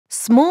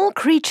Small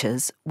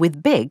creatures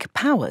with big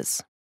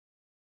powers.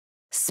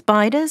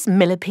 Spiders,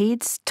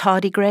 millipedes,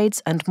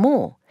 tardigrades and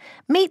more.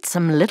 Meet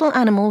some little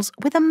animals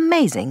with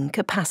amazing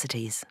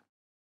capacities.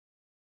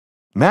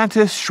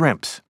 Mantis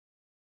shrimps.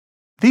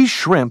 These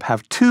shrimp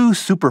have two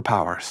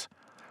superpowers.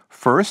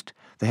 First,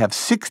 they have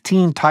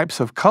 16 types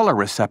of color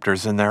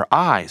receptors in their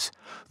eyes,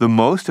 the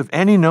most of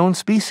any known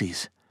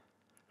species.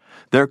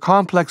 Their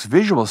complex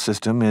visual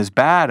system is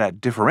bad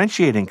at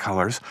differentiating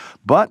colors,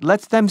 but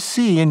lets them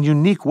see in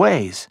unique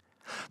ways.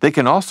 They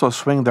can also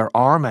swing their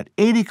arm at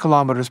 80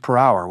 kilometers per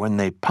hour when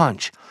they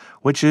punch,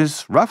 which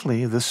is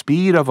roughly the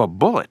speed of a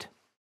bullet.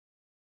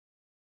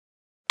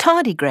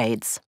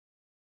 Tardigrades.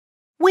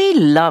 We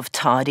love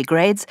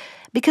tardigrades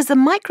because the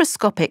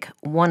microscopic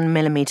 1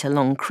 millimeter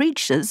long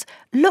creatures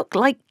look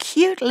like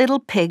cute little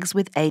pigs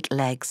with 8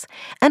 legs,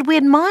 and we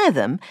admire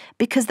them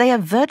because they are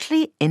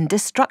virtually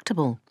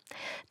indestructible.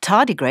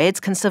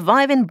 Tardigrades can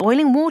survive in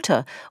boiling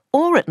water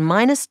or at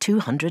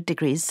 -200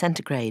 degrees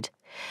centigrade.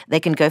 They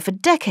can go for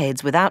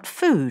decades without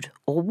food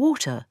or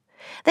water.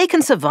 They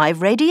can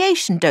survive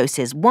radiation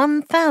doses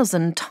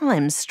 1,000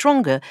 times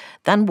stronger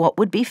than what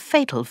would be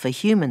fatal for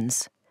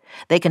humans.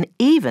 They can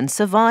even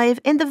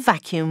survive in the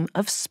vacuum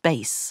of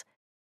space.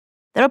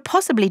 There are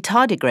possibly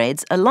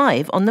tardigrades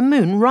alive on the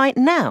moon right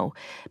now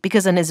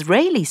because an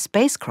Israeli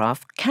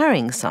spacecraft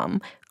carrying some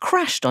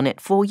crashed on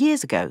it 4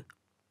 years ago.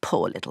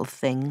 Poor little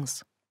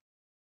things.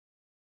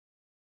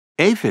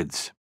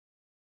 Aphids.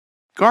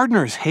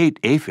 Gardeners hate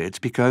aphids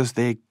because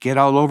they get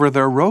all over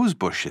their rose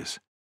bushes.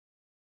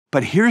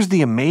 But here's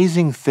the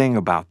amazing thing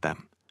about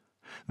them.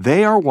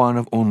 They are one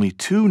of only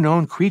 2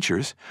 known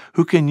creatures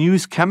who can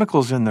use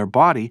chemicals in their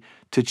body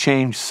to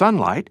change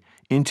sunlight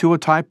into a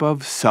type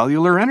of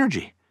cellular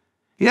energy.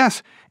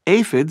 Yes,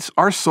 aphids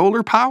are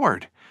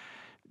solar-powered.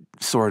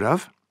 Sort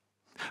of.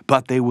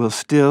 But they will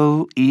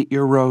still eat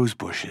your rose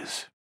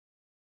bushes.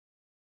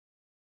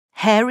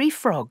 Hairy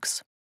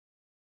frogs.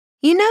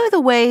 You know the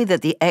way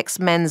that the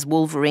X-Men's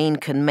Wolverine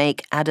can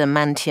make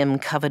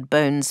adamantium-covered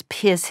bones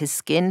pierce his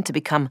skin to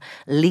become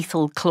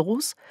lethal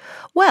claws?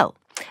 Well,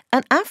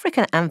 an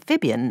African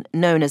amphibian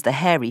known as the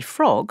hairy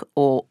frog,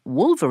 or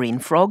wolverine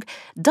frog,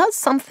 does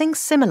something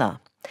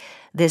similar.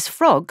 This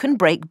frog can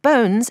break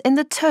bones in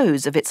the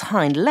toes of its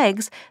hind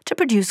legs to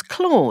produce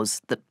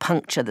claws that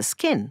puncture the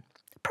skin,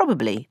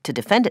 probably to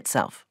defend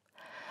itself.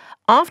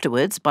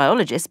 Afterwards,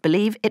 biologists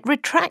believe it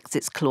retracts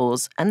its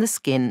claws and the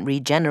skin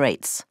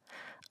regenerates.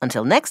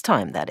 Until next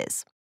time, that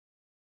is.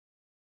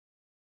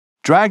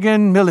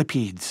 Dragon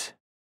millipedes.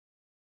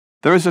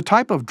 There is a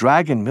type of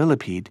dragon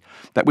millipede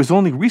that was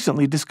only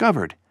recently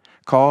discovered,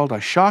 called a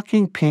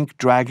shocking pink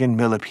dragon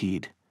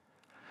millipede.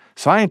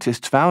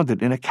 Scientists found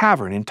it in a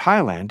cavern in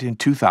Thailand in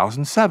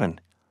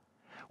 2007.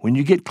 When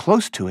you get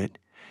close to it,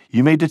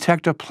 you may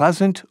detect a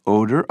pleasant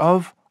odor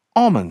of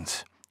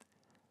almonds.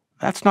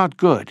 That's not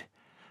good.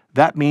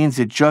 That means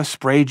it just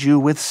sprayed you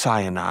with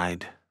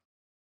cyanide.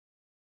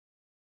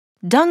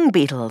 Dung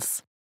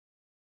beetles.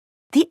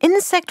 The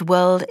insect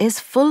world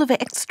is full of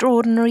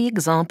extraordinary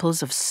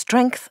examples of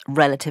strength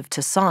relative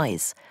to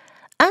size.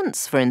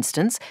 Ants, for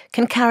instance,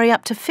 can carry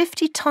up to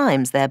 50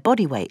 times their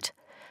body weight.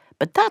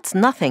 But that's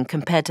nothing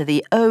compared to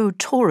the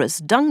O-Taurus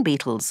dung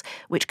beetles,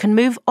 which can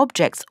move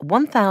objects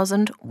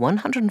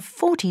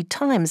 1,140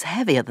 times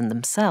heavier than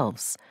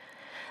themselves.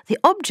 The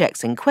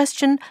objects in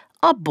question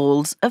are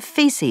balls of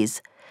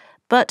feces.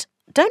 But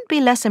don't be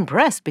less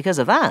impressed because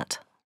of that.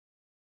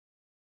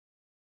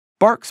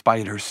 Bark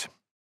spiders.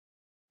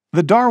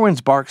 The Darwin's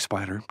bark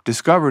spider,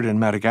 discovered in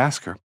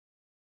Madagascar,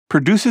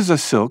 produces a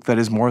silk that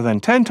is more than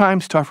 10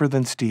 times tougher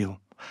than steel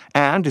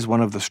and is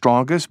one of the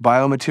strongest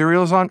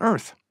biomaterials on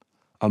Earth.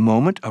 A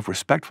moment of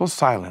respectful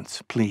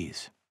silence,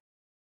 please.